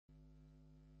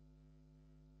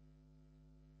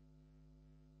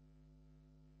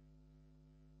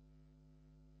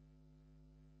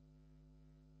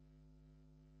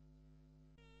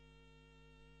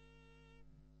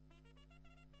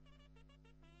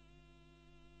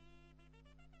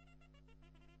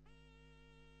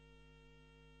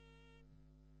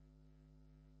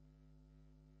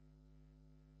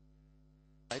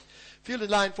Field in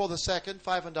line for the second,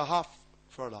 5.5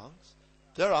 furlongs.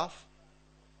 They're off.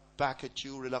 Back at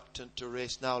you, reluctant to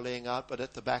race now, laying out, but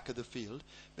at the back of the field.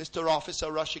 Mr.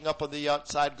 Officer rushing up on the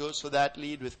outside, goes for that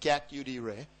lead with Cat U.D.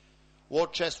 Ray. War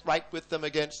Chest right with them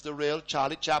against the rail.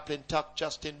 Charlie Chaplin tucked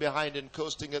just in behind and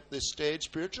coasting at this stage.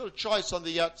 Spiritual Choice on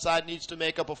the outside needs to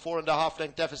make up a 4.5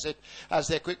 length deficit as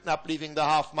they quicken up, leaving the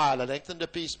half mile. A lengthened a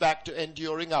piece back to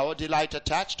Enduring Our Delight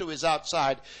attached to his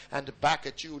outside, and Back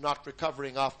at You not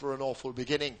recovering after an awful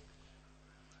beginning.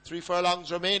 3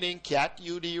 furlongs remaining. Cat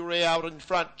U.D. Ray out in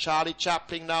front. Charlie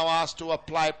Chaplin now asked to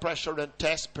apply pressure and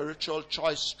test. Spiritual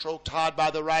Choice stroked hard by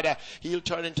the rider. He'll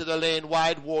turn into the lane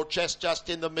wide. War Chest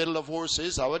just in the middle of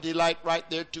horses. Our Delight right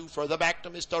there too. Further back to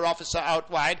Mr. Officer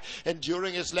out wide.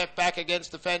 Enduring his left back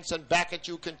against the fence, and Back at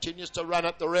You continues to run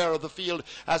at the rear of the field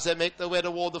as they make their way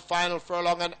toward the final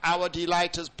furlong, and Our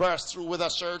Delight has burst through with a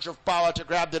surge of power to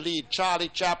grab the lead. Charlie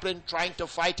Chaplin trying to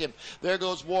fight him. There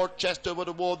goes War Chest over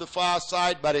toward the far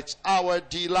side, but it's Our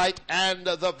Delight and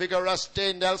the vigorous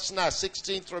Dane Nelson,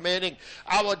 16th remaining.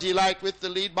 Our Delight with the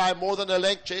lead by more than a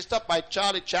length, chased up by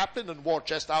Charlie Chaplin, and War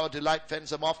Chest. Our Delight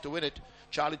fends him off to win it.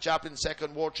 Charlie Chaplin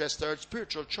second, War Chest third,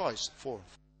 Spiritual Choice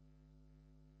fourth.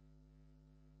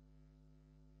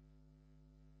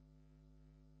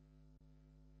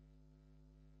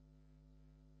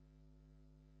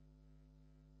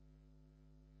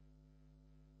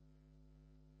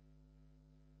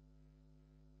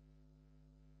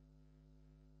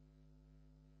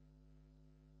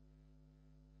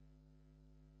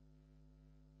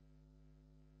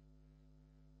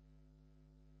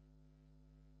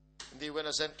 The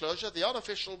winner's enclosure, the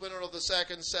unofficial winner of the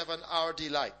second, 7 Our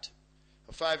Delight.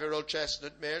 A 5-year-old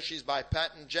chestnut mare. She's by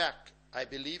Patton Jack. I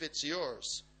believe it's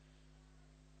yours.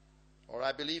 Or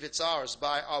I believe it's ours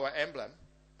by Our Emblem.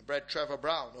 Bred Trevor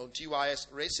Brown on TYS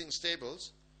Racing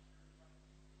Stables.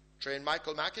 Trained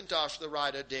Michael McIntosh, the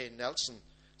rider, Dane Nelson.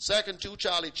 Second 2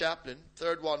 Charlie Chaplin.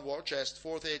 Third 1 War Chest.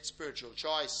 Fourth 8 Spiritual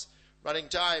Choice. Running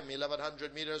time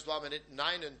 1100 meters, 1 minute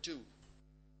 9 and 2.